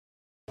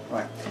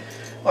Right.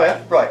 Oh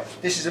yeah, right.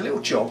 This is a little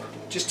job,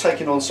 just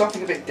taking on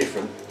something a bit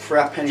different for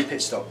our penny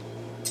pit stop.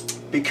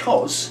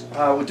 Because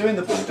we're doing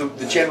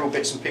the general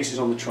bits and pieces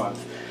on the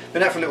Triumph.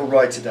 Been out for a little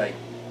ride today,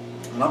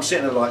 and I'm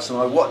sitting at the lights and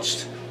I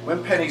watched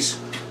when Penny's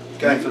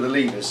going for the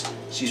levers.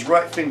 She's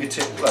right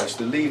fingertip close.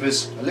 The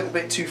lever's a little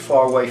bit too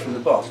far away from the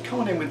bar. So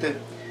come on in with the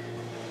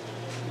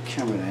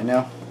camera there.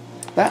 Now,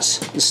 that's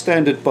the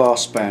standard bar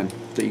span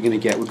that you're going to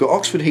get. We've got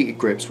Oxford heated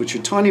grips, which are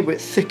a tiny bit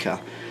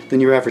thicker than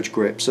your average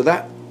grip. So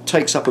that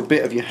takes up a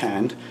bit of your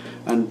hand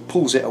and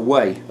pulls it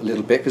away a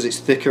little bit because it's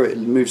thicker. It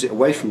moves it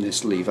away from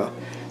this lever.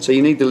 So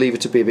you need the lever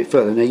to be a bit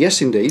further. Now,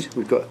 yes, indeed,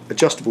 we've got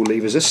adjustable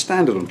levers as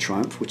standard on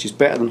Triumph, which is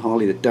better than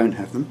Harley that don't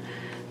have them.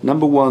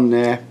 Number 1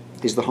 there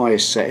is the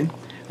highest setting,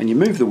 and you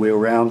move the wheel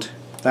round.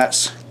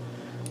 That's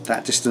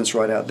that distance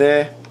right out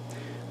there,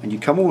 and you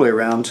come all the way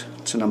around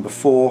to number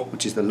 4,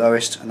 which is the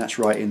lowest, and that's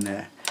right in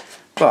there.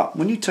 But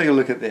when you take a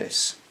look at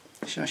this,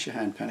 show us your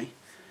hand, Penny.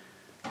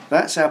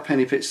 That's how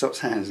Penny Pit Stop's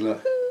hands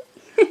look.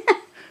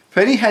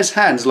 Penny has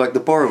hands like the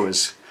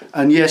borrowers,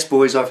 and yes,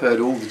 boys, I've heard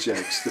all the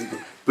jokes.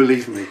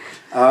 Believe me.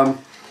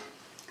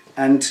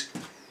 And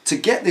to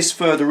get this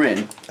further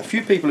in, a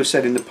few people have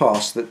said in the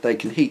past that they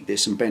can heat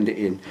this and bend it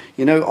in.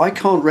 You know, I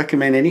can't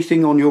recommend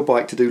anything on your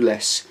bike to do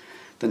less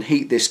than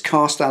heat this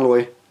cast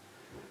alloy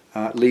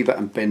lever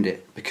and bend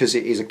it, because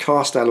it is a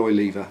cast alloy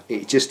lever.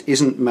 It just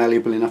isn't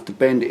malleable enough to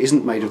bend. It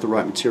isn't made of the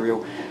right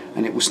material,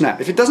 and it will snap.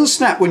 If it doesn't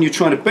snap when you're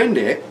trying to bend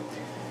it,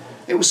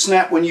 it will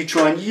snap when you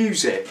try and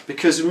use it,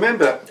 because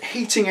remember,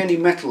 heating any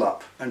metal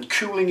up and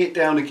cooling it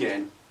down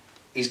again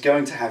is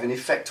going to have an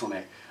effect on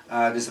it.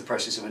 There's the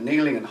process of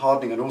annealing and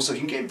hardening, and also you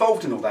can get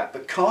involved in all that,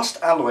 but cast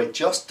alloy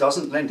just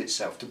doesn't lend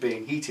itself to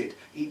being heated.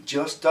 It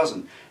just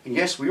doesn't. And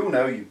yes, we all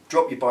know you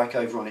drop your bike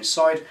over on its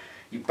side,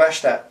 you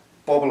bash that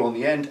bobble on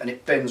the end and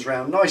it bends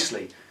round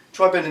nicely.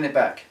 Try bending it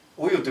back.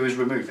 All you'll do is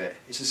remove it.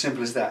 It's as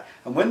simple as that.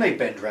 And when they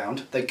bend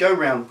round, they go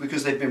round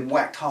because they've been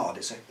whacked hard.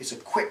 It's a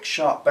quick,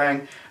 sharp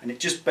bang, and it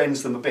just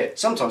bends them a bit.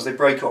 Sometimes they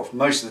break off.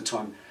 Most of the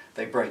time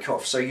they break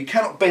off. So you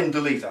cannot bend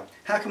the lever.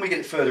 How can we get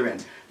it further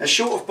in? Now,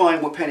 short of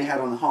buying what Penny had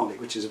on the Harley,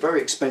 which is a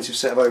very expensive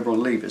set of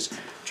Oberon levers,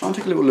 try and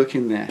take a little look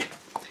in there.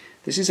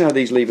 This is how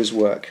these levers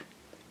work.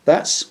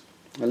 That's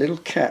a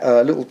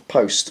little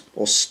post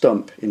or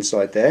stump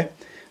inside there,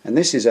 and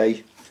this is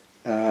a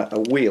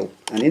wheel.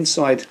 And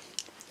inside,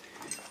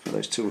 put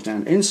those tools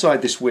down.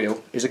 Inside this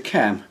wheel is a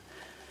cam,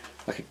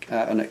 like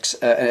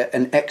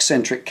an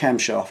eccentric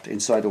camshaft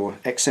inside, or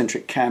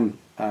eccentric cam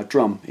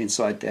drum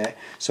inside there.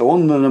 So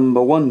on the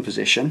number 1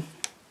 position,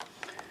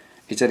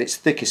 it's at its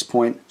thickest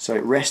point, so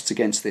it rests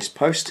against this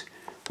post.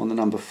 On the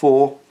number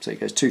 4, so it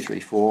goes 2, 3,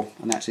 4,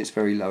 and that's its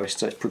very lowest.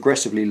 So it's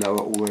progressively lower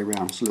all the way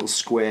around. It's a little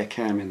square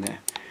cam in there.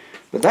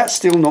 But that's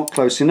still not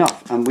close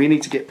enough, and we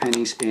need to get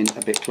Penny's in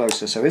a bit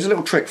closer. So here's a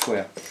little trick for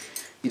you.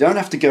 You don't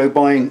have to go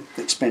buying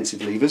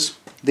expensive levers.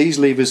 These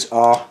levers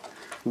are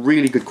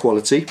really good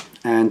quality,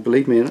 and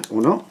believe me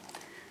or not,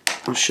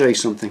 I'll show you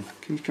something.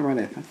 Can you come around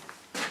here, Pen?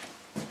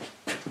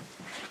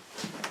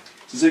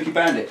 Suzuki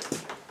Bandit.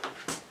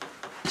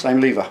 Same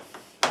lever.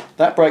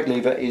 That brake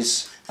lever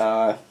is,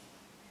 I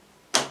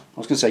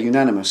was going to say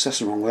unanimous, that's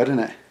the wrong word, isn't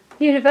it?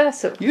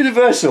 Universal.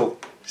 Universal!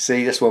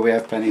 See, that's why we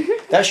have Penny.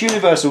 That's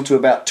universal to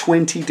about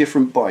 20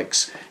 different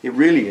bikes. It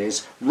really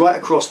is, right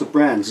across the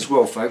brands as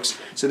well, folks.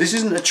 So this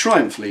isn't a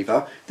Triumph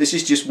lever, this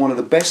is just one of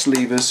the best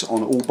levers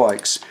on all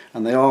bikes,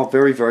 and they are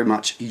very, very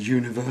much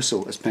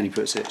universal, as Penny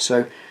puts it.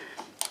 So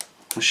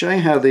I'll show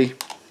you how the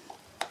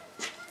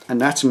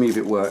anatomy of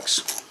it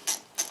works.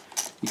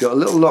 You've got a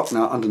little lock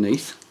nut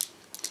underneath,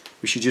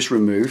 which you just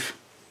remove,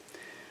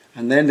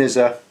 and then there's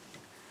a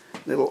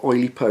little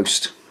oily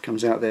post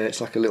comes out there.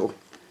 It's like a little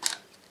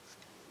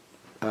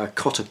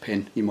cotter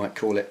pin, you might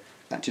call it.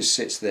 That just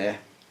sits there,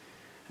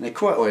 and they're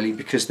quite oily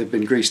because they've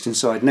been greased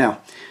inside. Now,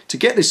 to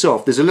get this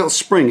off, there's a little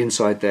spring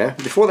inside there.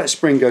 Before that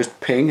spring goes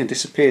ping and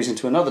disappears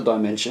into another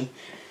dimension,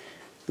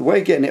 the way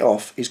of getting it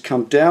off is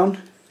come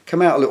down,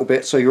 come out a little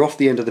bit so you're off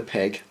the end of the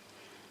peg,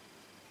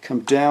 come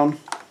down,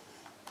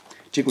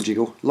 jiggle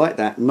jiggle like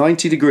that,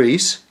 90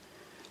 degrees,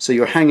 so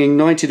you're hanging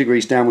 90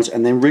 degrees downwards,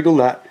 and then wriggle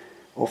that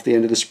off the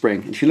end of the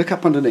spring. If you look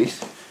up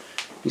underneath,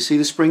 you see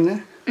the spring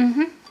there?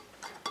 Mm-hmm.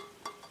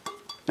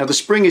 Now the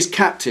spring is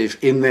captive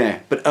in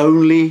there, but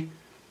only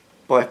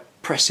by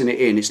pressing it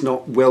in. It's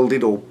not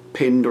welded or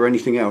pinned or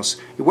anything else.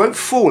 It won't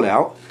fall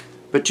out,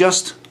 but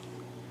just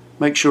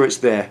make sure it's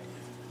there.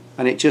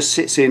 And it just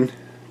sits in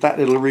that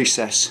little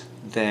recess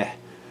there.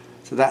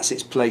 So that's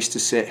its place to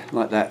sit,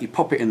 like that. You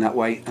pop it in that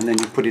way, and then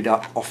you put it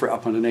up, offer it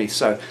up underneath.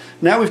 So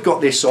now we've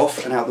got this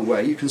off and out of the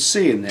way, you can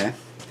see in there,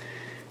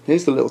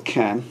 here's the little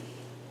cam.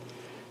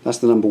 That's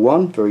the number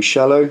 1, very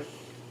shallow.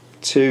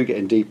 2,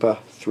 getting deeper.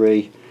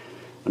 3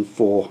 and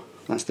 4.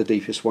 That's the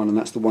deepest one, and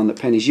that's the one that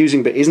Penny's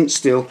using, but isn't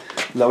still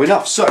low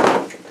enough. So,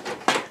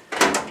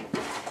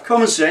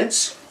 common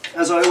sense,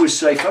 as I always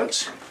say,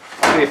 folks.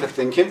 I'm here for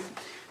thinking.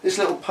 This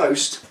little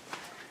post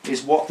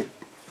is what the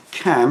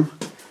cam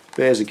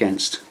bears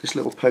against, this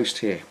little post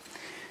here.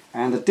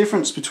 And the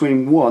difference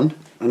between 1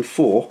 and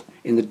 4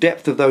 in the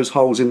depth of those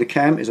holes in the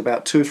cam is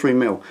about 2 or 3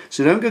 mil.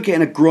 So don't go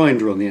getting a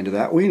grinder on the end of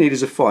that. All you need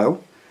is a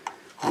file.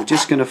 We're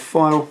just going to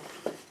file,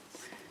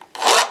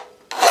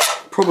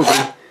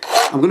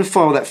 I'm going to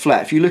file that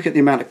flat. If you look at the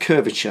amount of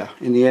curvature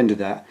in the end of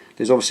that,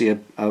 there's obviously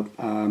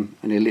an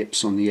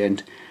ellipse on the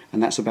end,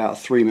 and that's about a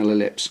 3 mil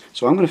ellipse.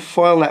 So I'm going to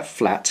file that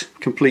flat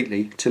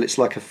completely till it's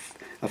like a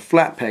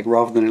flat peg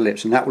rather than an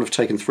ellipse, and that will have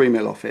taken 3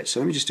 mil off it. So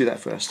let me just do that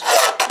first.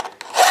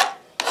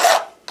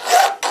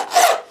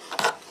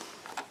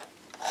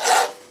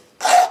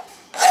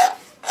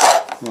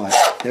 Right,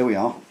 there we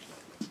are.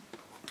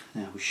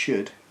 Now we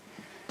should,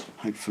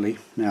 hopefully,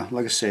 now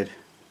like I said,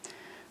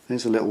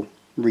 there's a little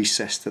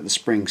recess that the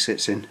spring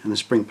sits in, and the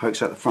spring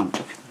pokes out the front.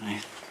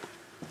 Let's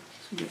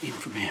get in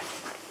from here.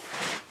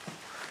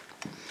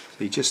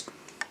 So you just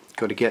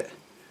got to get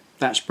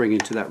that spring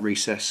into that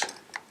recess,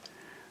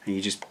 and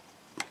you just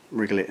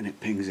wriggle it and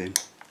it pings in.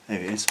 There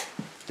it is.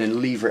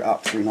 Then lever it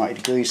up through 90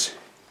 degrees,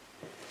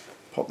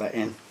 pop that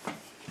in,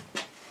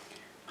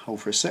 hold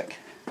for a sec.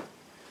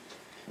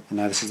 And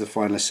now this is the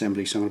final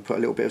assembly, so I'm going to put a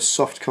little bit of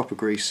soft copper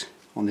grease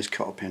on this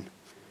cotter pin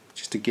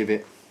just to give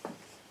it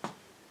a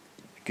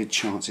good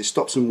chance. It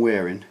stops them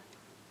wearing,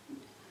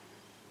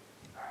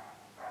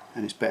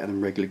 and it's better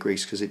than regular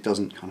grease because it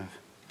doesn't kind of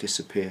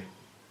disappear.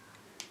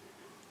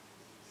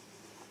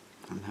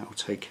 And that will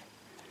take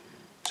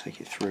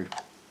it through.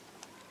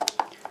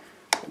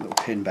 Put a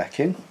little pin back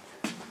in,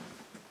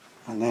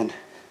 and then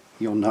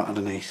your nut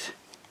underneath.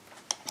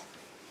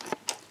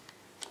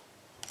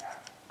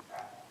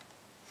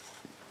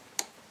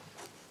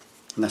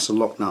 And that's a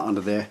lock nut under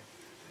there,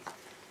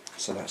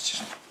 so that's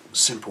just a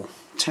simple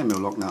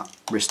 10mm lock nut,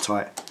 wrist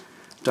tight.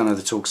 Don't know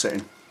the torque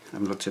setting,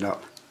 haven't looked it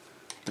up,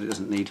 but it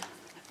doesn't need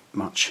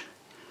much.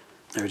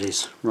 There it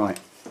is. Right,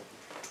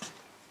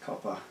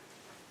 copper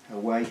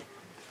away,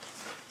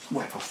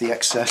 wipe off the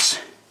excess,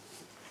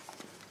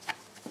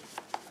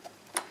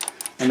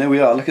 and there we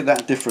are. Look at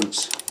that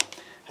difference.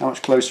 How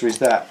much closer is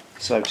that?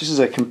 So just as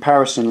a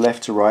comparison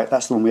left to right,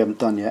 that's the one we haven't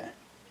done yet.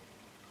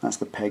 That's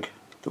the peg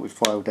that we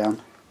filed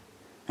down.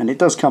 And it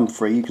does come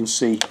free, you can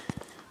see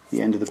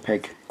the end of the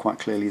peg quite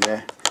clearly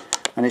there.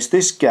 And it's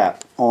this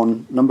gap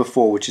on number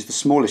 4, which is the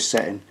smallest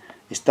setting,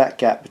 it's that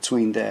gap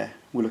between there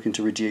we're looking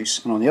to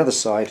reduce. And on the other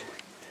side,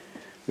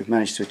 we've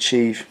managed to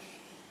achieve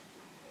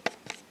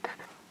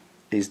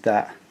is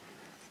that's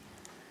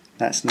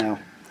now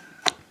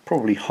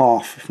probably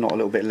half, if not a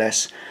little bit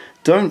less.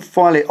 Don't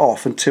file it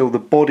off until the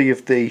body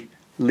of the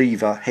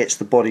lever hits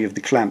the body of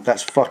the clamp.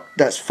 That's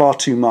far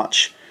too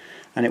much,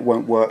 and it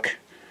won't work.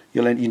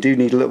 You do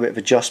need a little bit of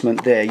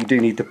adjustment there. You do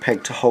need the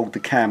peg to hold the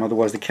cam,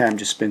 otherwise the cam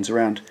just spins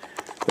around.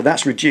 But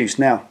that's reduced.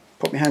 Now,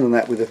 pop your hand on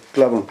that with a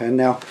glove on pen.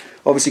 Now,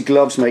 obviously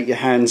gloves make your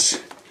hands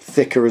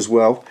thicker as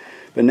well,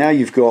 but now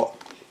you've got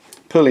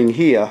pulling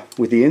here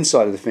with the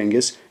inside of the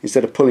fingers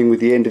instead of pulling with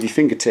the end of your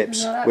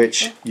fingertips,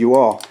 which you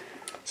are.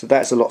 So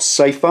that's a lot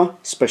safer,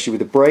 especially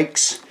with the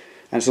brakes,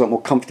 and it's a lot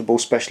more comfortable,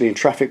 especially in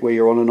traffic where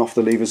you're on and off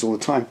the levers all the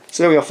time.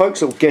 So there we are,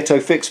 folks, a little ghetto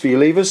fix for your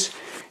levers.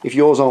 If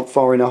yours aren't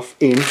far enough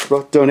in,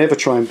 don't ever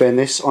try and bend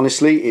this.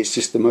 Honestly, it's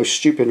just the most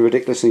stupid and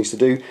ridiculous things to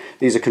do.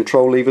 These are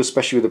control levers,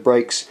 especially with the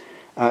brakes.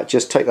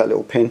 Just take that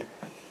little pin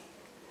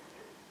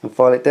and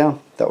file it down.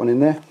 That one in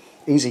there,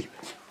 easy.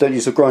 Don't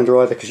use a grinder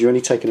either because you're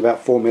only taking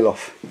about 4mm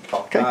off.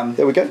 Okay,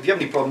 there we go. If you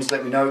have any problems,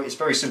 let me know. It's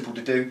very simple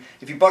to do.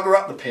 If you bugger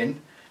up the pin,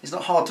 it's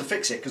not hard to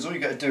fix it because all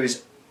you've got to do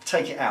is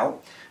take it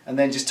out and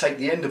then just take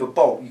the end of a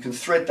bolt. You can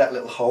thread that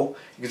little hole.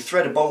 You can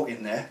thread a bolt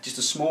in there, just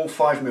a small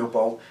 5mm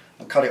bolt,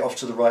 and cut it off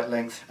to the right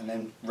length and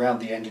then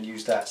round the end and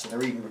use that, so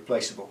they're even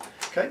replaceable.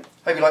 Okay,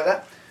 hope you like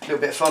that. A little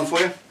bit of fun for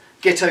you.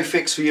 Ghetto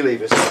fix for your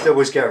levers.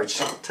 Delboy's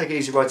Garage. Take it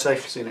easy, ride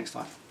safe. See you next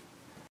time.